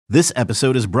This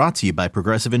episode is brought to you by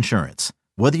Progressive Insurance.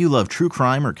 Whether you love true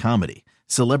crime or comedy,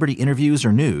 celebrity interviews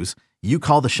or news, you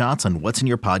call the shots on what's in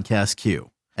your podcast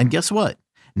queue. And guess what?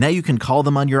 Now you can call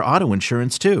them on your auto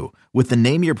insurance too with the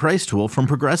Name Your Price tool from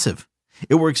Progressive.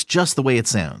 It works just the way it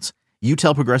sounds. You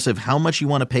tell Progressive how much you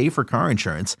want to pay for car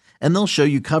insurance, and they'll show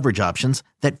you coverage options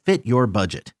that fit your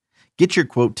budget. Get your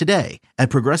quote today at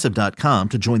Progressive.com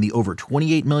to join the over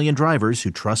 28 million drivers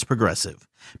who trust Progressive.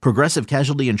 Progressive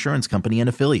Casualty Insurance Company and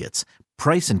Affiliates.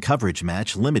 Price and coverage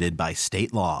match limited by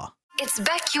state law. It's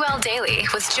BetQL Daily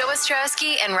with Joe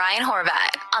Ostrowski and Ryan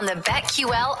Horvat on the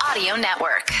BetQL Audio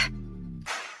Network.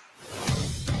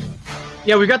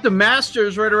 Yeah, we got the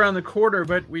Masters right around the corner,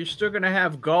 but we're still going to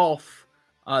have golf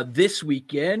this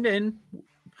weekend. And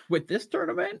with this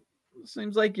tournament, it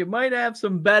seems like you might have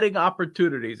some betting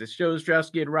opportunities. It's Joe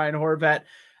Ostrowski and Ryan Horvat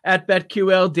at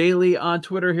BetQL Daily on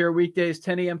Twitter here weekdays,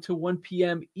 10 a.m. to 1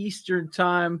 p.m. Eastern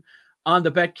Time on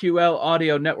the BetQL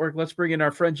Audio Network. Let's bring in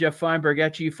our friend Jeff Feinberg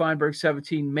at G Feinberg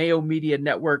 17, Mayo Media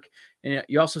Network. And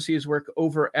you also see his work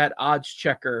over at Odds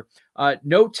Checker.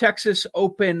 No Texas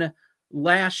Open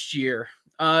last year.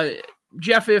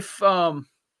 Jeff, if Jordan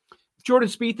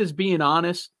Spieth is being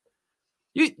honest,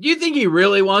 you think he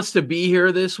really wants to be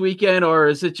here this weekend, or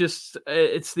is it just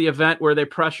it's the event where they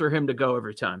pressure him to go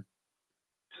every time?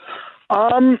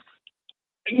 I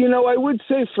would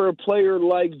say for a player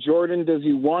like Jordan, does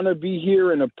he want to be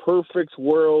here in a perfect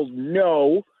world?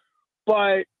 No.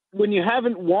 But when you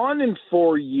haven't won in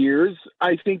 4 years,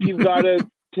 I think you've got to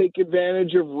take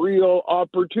advantage of real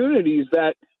opportunities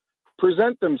that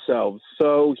present themselves.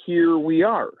 So here we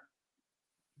are.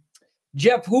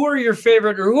 Jeff, who are your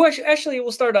favorite, or who actually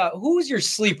we'll start out. Who's your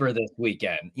sleeper this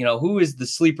weekend? Who is the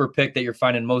sleeper pick that you're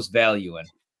finding most value in?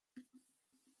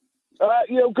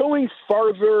 Going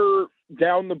farther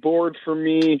down the board for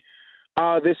me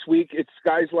this week, it's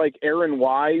guys like Aaron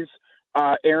Wise.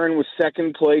 Aaron was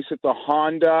second place at the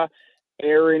Honda.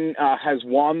 Aaron has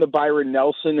won the Byron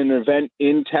Nelson, an event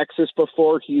in Texas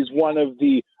before. He's one of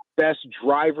the best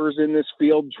drivers in this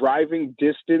field. Driving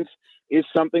distance is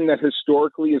something that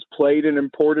historically has played an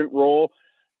important role.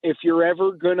 If you're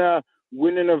ever going to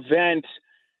win an event,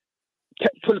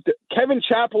 Kevin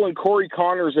Chappell and Corey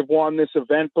Connors have won this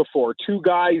event before. Two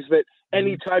guys that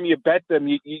anytime you bet them,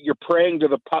 you're praying to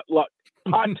the putt luck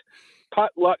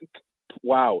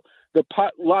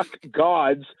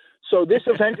gods. So this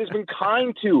event has been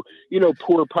kind to,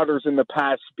 poor putters in the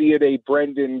past, be it a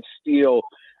Brendan Steele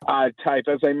type,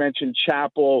 as I mentioned,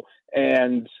 Chappell,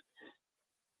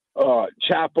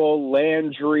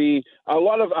 Landry, a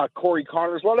lot of Corey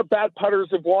Connors, a lot of bad putters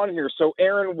have won here. So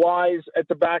Aaron Wise at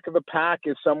the back of the pack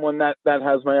is someone that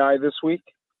has my eye this week.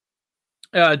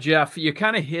 Jeff, you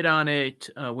kind of hit on it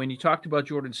when you talked about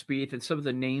Jordan Spieth and some of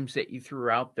the names that you threw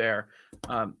out there.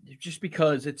 Just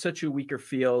because it's such a weaker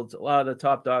field, a lot of the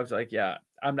top dogs are like, yeah,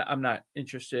 I'm not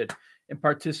interested in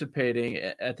participating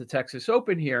at the Texas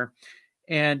Open here.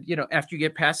 And, after you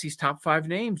get past these top five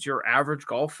names, your average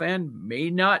golf fan may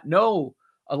not know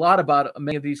a lot about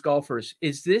many of these golfers.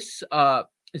 Is this a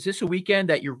weekend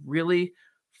that you're really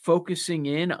focusing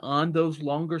in on those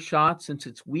longer shots since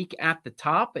it's weak at the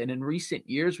top? And in recent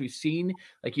years, we've seen,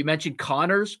 like you mentioned,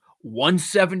 Connors,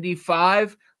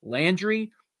 175,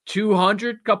 Landry,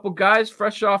 200, couple guys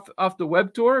fresh off the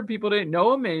web tour, and people didn't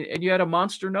know him, and you had a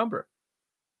monster number.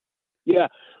 Yeah.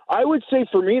 I would say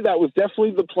for me, that was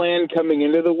definitely the plan coming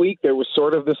into the week. There was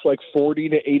sort of this 40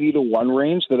 to 80 to 1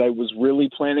 range that I was really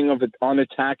planning on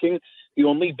attacking. The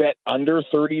only bet under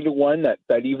 30 to 1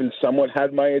 that even somewhat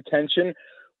had my attention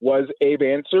was Abe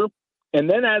Answer. And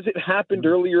then as it happened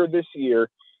earlier this year,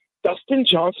 Dustin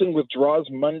Johnson withdraws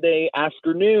Monday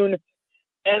afternoon.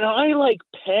 And I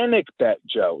panic bet,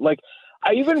 Joe.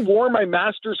 I even wore my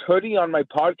Masters hoodie on my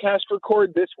podcast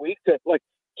record this week to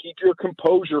keep your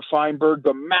composure, Feinberg.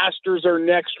 The Masters are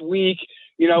next week.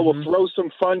 We'll throw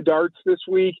some fun darts this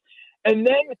week. And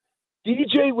then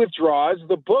DJ withdraws.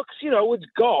 The books, it's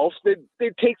golf.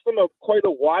 It takes them quite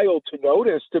a while to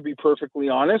notice, to be perfectly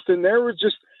honest. And there was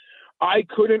I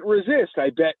couldn't resist.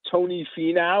 I bet Tony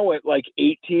Finau at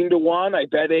 18 to 1. I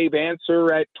bet Abe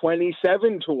Answer at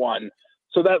 27 to 1.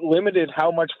 So that limited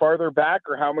how much farther back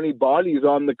or how many bodies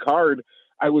on the card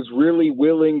I was really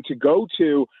willing to go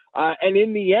to. And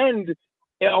in the end,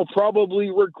 I'll probably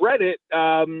regret it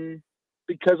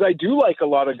because I do like a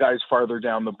lot of guys farther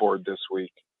down the board this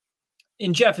week.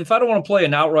 And Jeff, if I don't want to play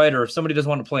an outright, or if somebody doesn't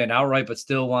want to play an outright but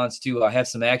still wants to have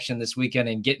some action this weekend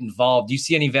and get involved, do you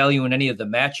see any value in any of the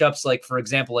matchups? For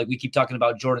example, we keep talking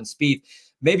about Jordan Spieth.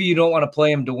 Maybe you don't want to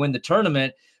play him to win the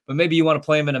tournament, but maybe you want to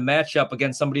play him in a matchup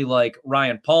against somebody like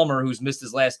Ryan Palmer, who's missed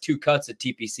his last 2 cuts at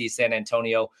TPC San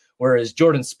Antonio, whereas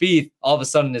Jordan Spieth all of a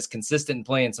sudden is consistent and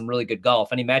playing some really good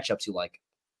golf. Any matchups you like?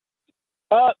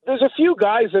 There's a few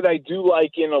guys that I do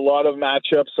like in a lot of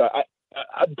matchups.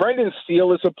 Brendan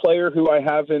Steele is a player who I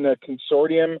have in a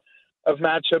consortium of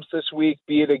matchups this week,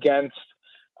 be it against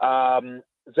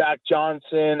Zach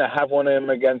Johnson. I have one of them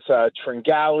against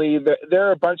Tringali. There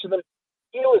are a bunch of them.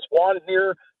 Steele has won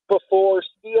here before.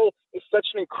 Steele is such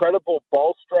an incredible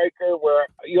ball striker where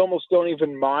you almost don't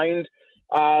even mind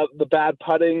the bad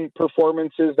putting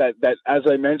performances that, as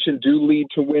I mentioned, do lead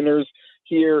to winners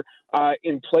here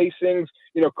in placings.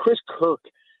 Chris Kirk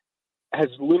has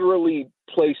literally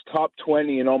placed top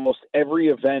 20 in almost every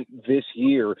event this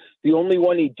year. The only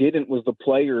one he didn't was the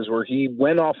Players, where he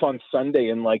went off on Sunday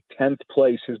in 10th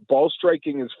place. His ball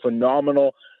striking is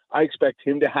phenomenal. I expect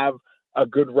him to have a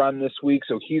good run this week.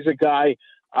 So he's a guy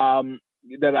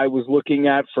that I was looking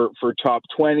at for top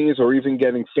 20s, or even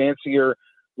getting fancier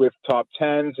with top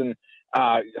 10s. And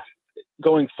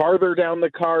going farther down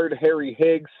the card, Harry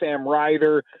Higgs, Sam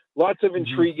Ryder, lots of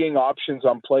intriguing options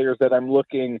on players that I'm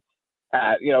looking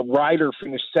at. Ryder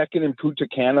finished second in Punta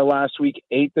Cana last week,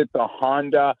 8th at the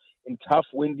Honda in tough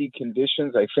windy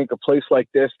conditions. I think a place like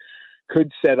this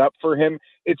could set up for him.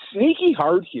 It's sneaky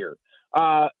hard here.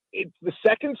 It's the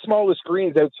second smallest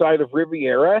greens outside of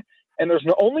Riviera, and there's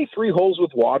only 3 holes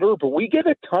with water, but we get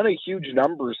a ton of huge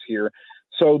numbers here.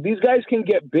 So these guys can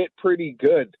get bit pretty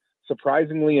good,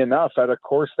 surprisingly enough, at a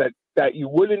course that you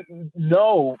wouldn't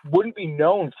be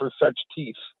known for such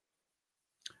teeth.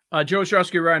 Joe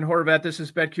Ostrowski, Ryan Horvat. This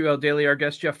is BetQL Daily. Our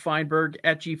guest, Jeff Feinberg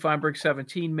at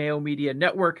GFeinberg17, Mayo Media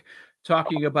Network,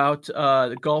 talking about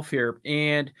the golf here.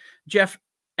 And Jeff,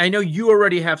 I know you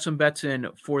already have some bets in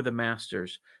for the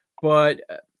Masters, but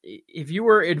if you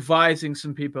were advising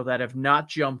some people that have not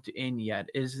jumped in yet,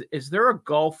 is there a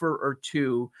golfer or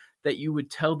two that you would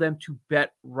tell them to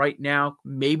bet right now?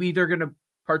 Maybe they're going to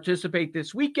participate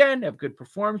this weekend, have good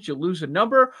performance, you lose a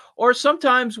number, or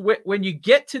sometimes when you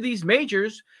get to these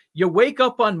majors, you wake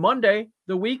up on Monday,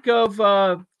 the week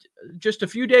of just a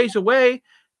few days away,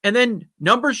 and then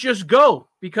numbers just go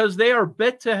because they are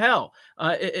bet to hell.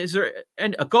 Is there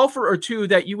a golfer or two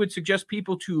that you would suggest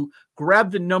people to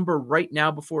grab the number right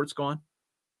now before it's gone?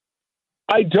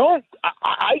 I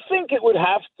think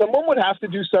someone would have to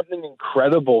do something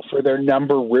incredible for their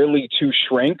number really to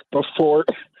shrink before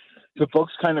the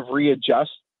books kind of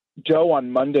readjust, Joe,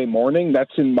 on Monday morning.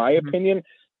 That's in my opinion.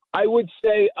 I would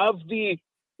say of the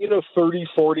 30,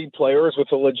 40 players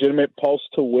with a legitimate pulse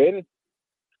to win,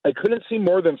 I couldn't see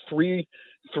more than three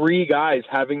guys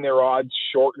having their odds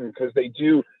shortened, because they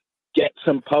do get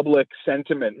some public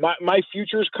sentiment. My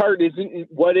futures card isn't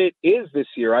what it is this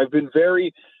year. I've been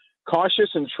very cautious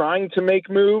and trying to make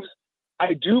moves.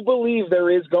 I do believe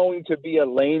there is going to be a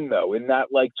lane, though, in that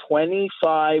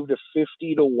 25 to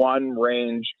 50 to 1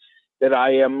 range that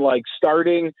I am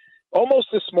starting almost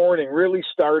this morning, really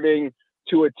starting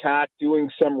to attack, doing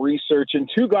some research. And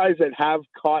 2 guys that have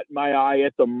caught my eye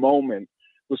at the moment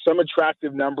with some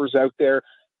attractive numbers out there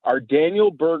are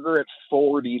Daniel Berger at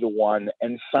 40 to 1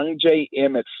 and Sungjae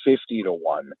Im at 50 to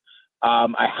 1.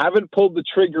 I haven't pulled the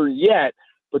trigger yet,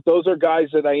 but those are guys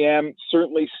that I am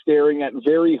certainly staring at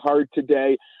very hard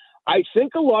today. I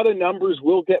think a lot of numbers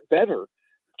will get better.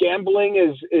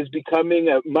 Gambling is becoming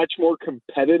a much more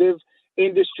competitive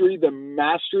industry. The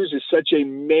Masters is such a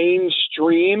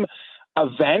mainstream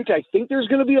event. I think there's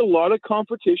going to be a lot of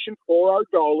competition for our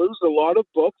dollars, a lot of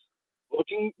books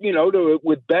looking,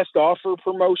 with best offer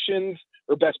promotions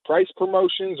or best price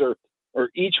promotions or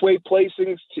each way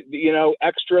placings,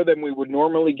 extra than we would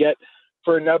normally get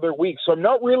for another week. So I'm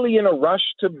not really in a rush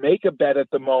to make a bet at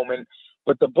the moment,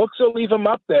 but the books will leave them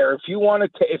up there. If you want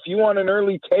an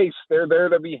early taste, they're there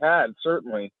to be had,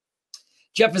 certainly.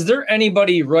 Jeff, is there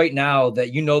anybody right now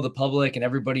that the public and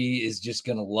everybody is just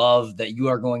going to love that you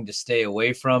are going to stay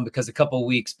away from? Because a couple of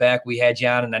weeks back we had you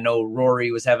on, and I know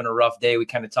Rory was having a rough day. We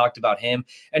kind of talked about him.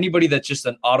 Anybody that's just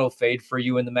an auto fade for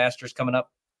you in the Masters coming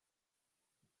up?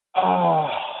 Oh,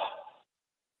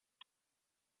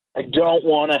 I don't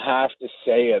want to have to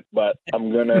say it, but I'm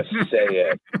going to say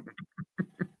it.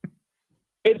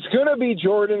 It's going to be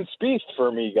Jordan Spieth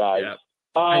for me, guys. Yeah,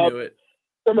 I knew it.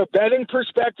 From a betting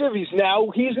perspective, he's now,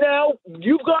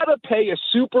 you've got to pay a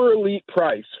super elite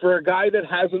price for a guy that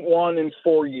hasn't won in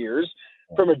 4 years.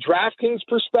 From a DraftKings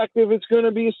perspective, it's going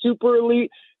to be a super elite.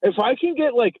 If I can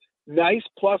get nice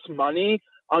plus money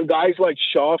on guys like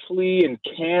Schauffele and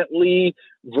Cantley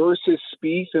versus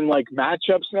Spieth and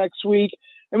matchups next week,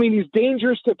 I mean, he's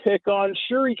dangerous to pick on.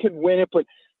 Sure, he could win it, but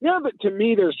to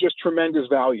me, there's just tremendous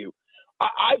value.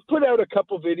 I've put out a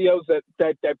couple videos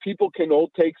that people can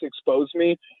old takes expose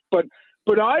me, but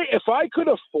if I could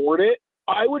afford it,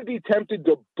 I would be tempted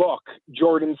to book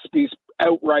Jordan Spieth's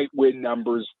outright win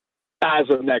numbers as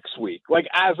of next week, like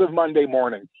as of Monday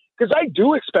morning, because I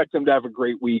do expect him to have a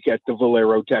great week at the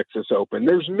Valero Texas Open.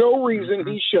 There's no reason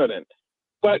he shouldn't,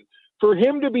 but for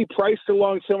him to be priced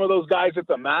along some of those guys at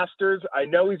the Masters, I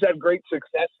know he's had great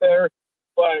success there,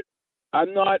 but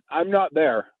I'm not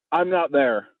there.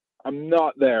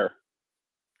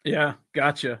 Yeah,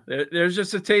 gotcha. There's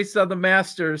just a taste of the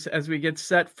Masters as we get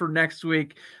set for next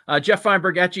week. Jeff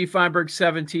Feinberg at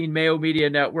GFeinberg17, Mayo Media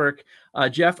Network.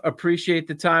 Jeff, appreciate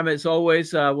the time as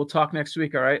always. We'll talk next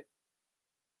week. All right.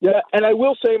 Yeah, and I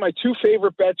will say my two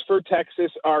favorite bets for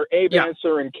Texas are Abe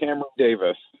Answer and Cameron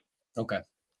Davis. Okay.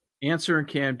 Answer and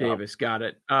Cam Davis. Got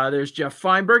it. There's Jeff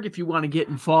Feinberg. If you want to get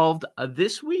involved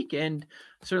this week, and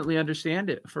certainly understand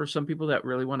it for some people that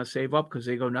really want to save up because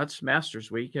they go nuts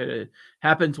Masters week. It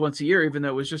happens once a year, even though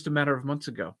it was just a matter of months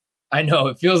ago. I know.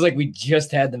 It feels like we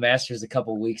just had the Masters a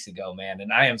couple weeks ago, man.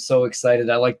 And I am so excited.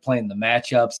 I like playing the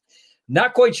matchups.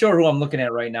 Not quite sure who I'm looking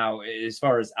at right now as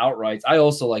far as outrights. I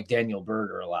also like Daniel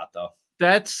Berger a lot, though.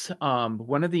 That's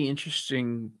one of the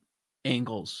interesting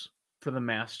angles for the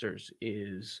Masters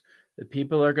is that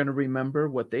people are going to remember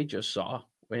what they just saw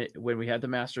when we had the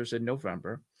Masters in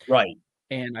November. Right.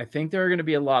 And I think there are going to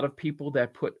be a lot of people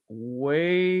that put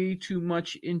way too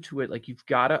much into it. Like, you've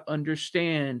got to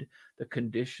understand the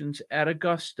conditions at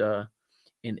Augusta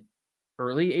in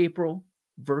early April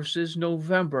versus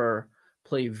November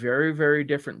play very, very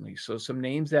differently. So some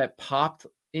names that popped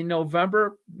in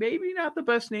November, maybe not the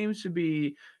best names to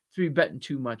be betting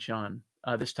too much on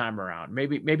this time around.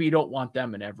 Maybe you don't want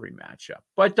them in every matchup,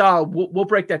 but we'll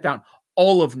break that down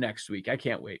all of next week. I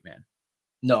can't wait, man.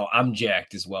 No, I'm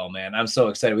jacked as well, man. I'm so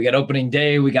excited. We got opening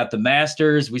day. We got the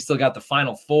Masters. We still got the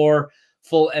Final Four,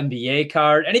 full NBA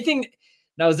card. Anything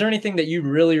now? Is there anything that you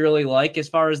really, really like as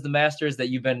far as the Masters that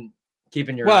you've been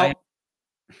keeping your eye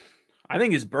on? I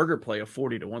think his Berger play of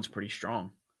 40-1 is pretty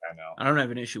strong. I know. I don't have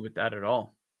an issue with that at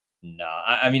all. No,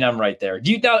 I mean, I'm right there.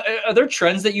 Are there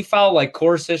trends that you follow, like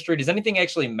course history? Does anything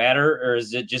actually matter, or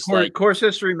is it just course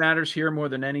history matters here more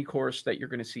than any course that you're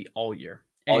going to see all year?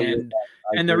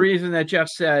 And the reason that Jeff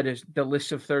said is the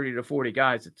list of 30 to 40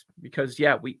 guys. It's because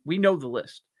we know the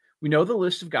list. We know the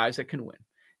list of guys that can win.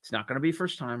 It's not going to be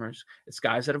first timers. It's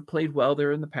guys that have played well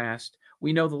there in the past.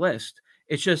 We know the list.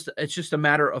 It's just a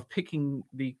matter of picking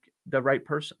the right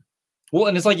person. Well,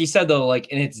 and it's like you said, though, and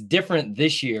it's different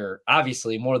this year,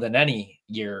 obviously, more than any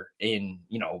year in,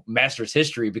 Masters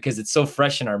history, because it's so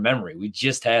fresh in our memory. We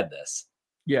just had this.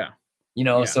 Yeah.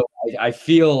 So I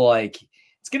feel like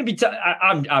it's going to be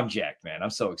I'm jacked, man. I'm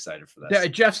so excited for this. Yeah,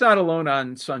 Jeff's not alone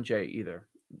on Sanjay either.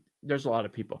 There's a lot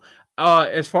of people.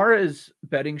 As far as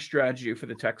betting strategy for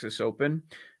the Texas Open,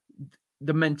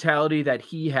 the mentality that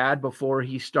he had before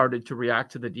he started to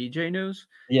react to the DJ news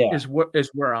is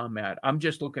where I'm at. I'm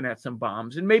just looking at some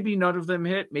bombs, and maybe none of them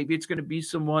hit. Maybe it's going to be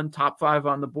someone top 5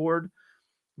 on the board,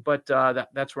 but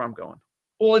that's where I'm going.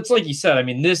 Well, it's like you said. I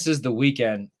mean, this is the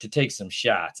weekend to take some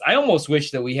shots. I almost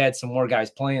wish that we had some more guys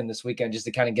playing this weekend just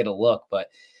to kind of get a look, but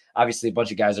obviously a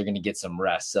bunch of guys are going to get some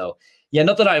rest. So yeah,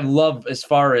 nothing I love as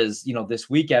far as,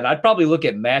 this weekend. I'd probably look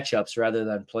at matchups rather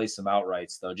than play some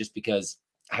outrights, though, just because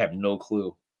I have no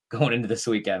clue going into this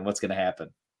weekend what's going to happen.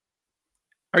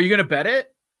 Are you going to bet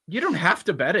it? You don't have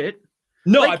to bet it.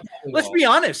 No, let's be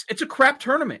honest. It's a crap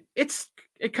tournament.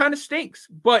 It kind of stinks,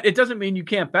 but it doesn't mean you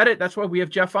can't bet it. That's why we have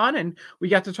Jeff on, and we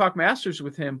got to talk Masters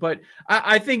with him. But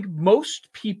I think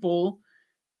most people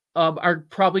are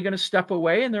probably going to step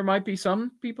away, and there might be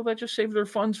some people that just save their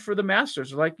funds for the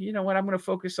Masters. Like, you know what? I'm going to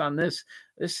focus on this.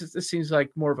 This seems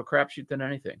like more of a crapshoot than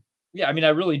anything. Yeah, I mean, I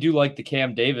really do like the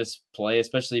Cam Davis play,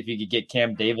 especially if you could get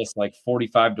Cam Davis like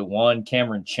 45-1.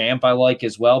 Cameron Champ I like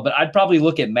as well, but I'd probably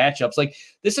look at matchups. Like,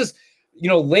 this is,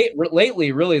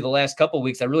 lately, really the last couple of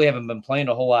weeks, I really haven't been playing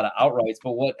a whole lot of outrights.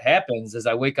 But what happens is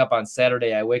I wake up on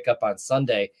Saturday, I wake up on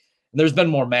Sunday, and there's been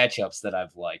more matchups that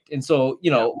I've liked. And so,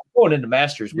 going into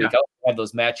Masters week, I'll have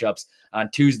those matchups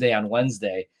on Tuesday, on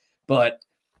Wednesday. But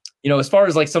as far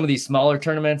as like some of these smaller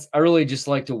tournaments, I really just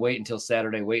like to wait until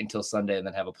Saturday, wait until Sunday, and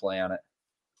then have a play on it.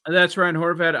 That's Ryan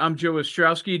Horvat. I'm Joe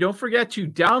Ostrowski. Don't forget to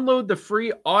download the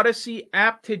free Odyssey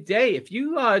app today. If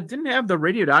you didn't have the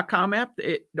radio.com app,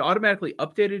 it automatically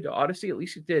updated to Odyssey. At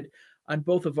least it did on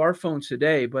both of our phones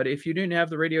today. But if you didn't have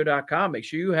the radio.com, make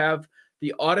sure you have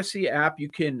the Odyssey app. You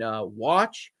can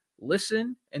watch,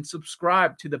 listen and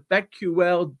subscribe to the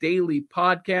BetQL Daily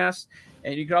Podcast.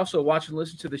 And you can also watch and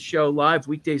listen to the show live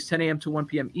weekdays, 10 a.m. to 1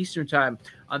 p.m. Eastern Time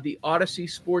on the Odyssey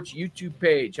Sports YouTube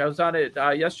page. I was on it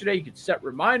yesterday. You can set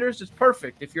reminders. It's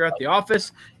perfect. If you're at the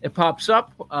office, it pops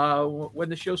up when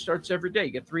the show starts every day.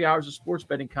 You get 3 hours of sports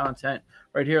betting content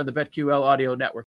right here on the BetQL Audio Network.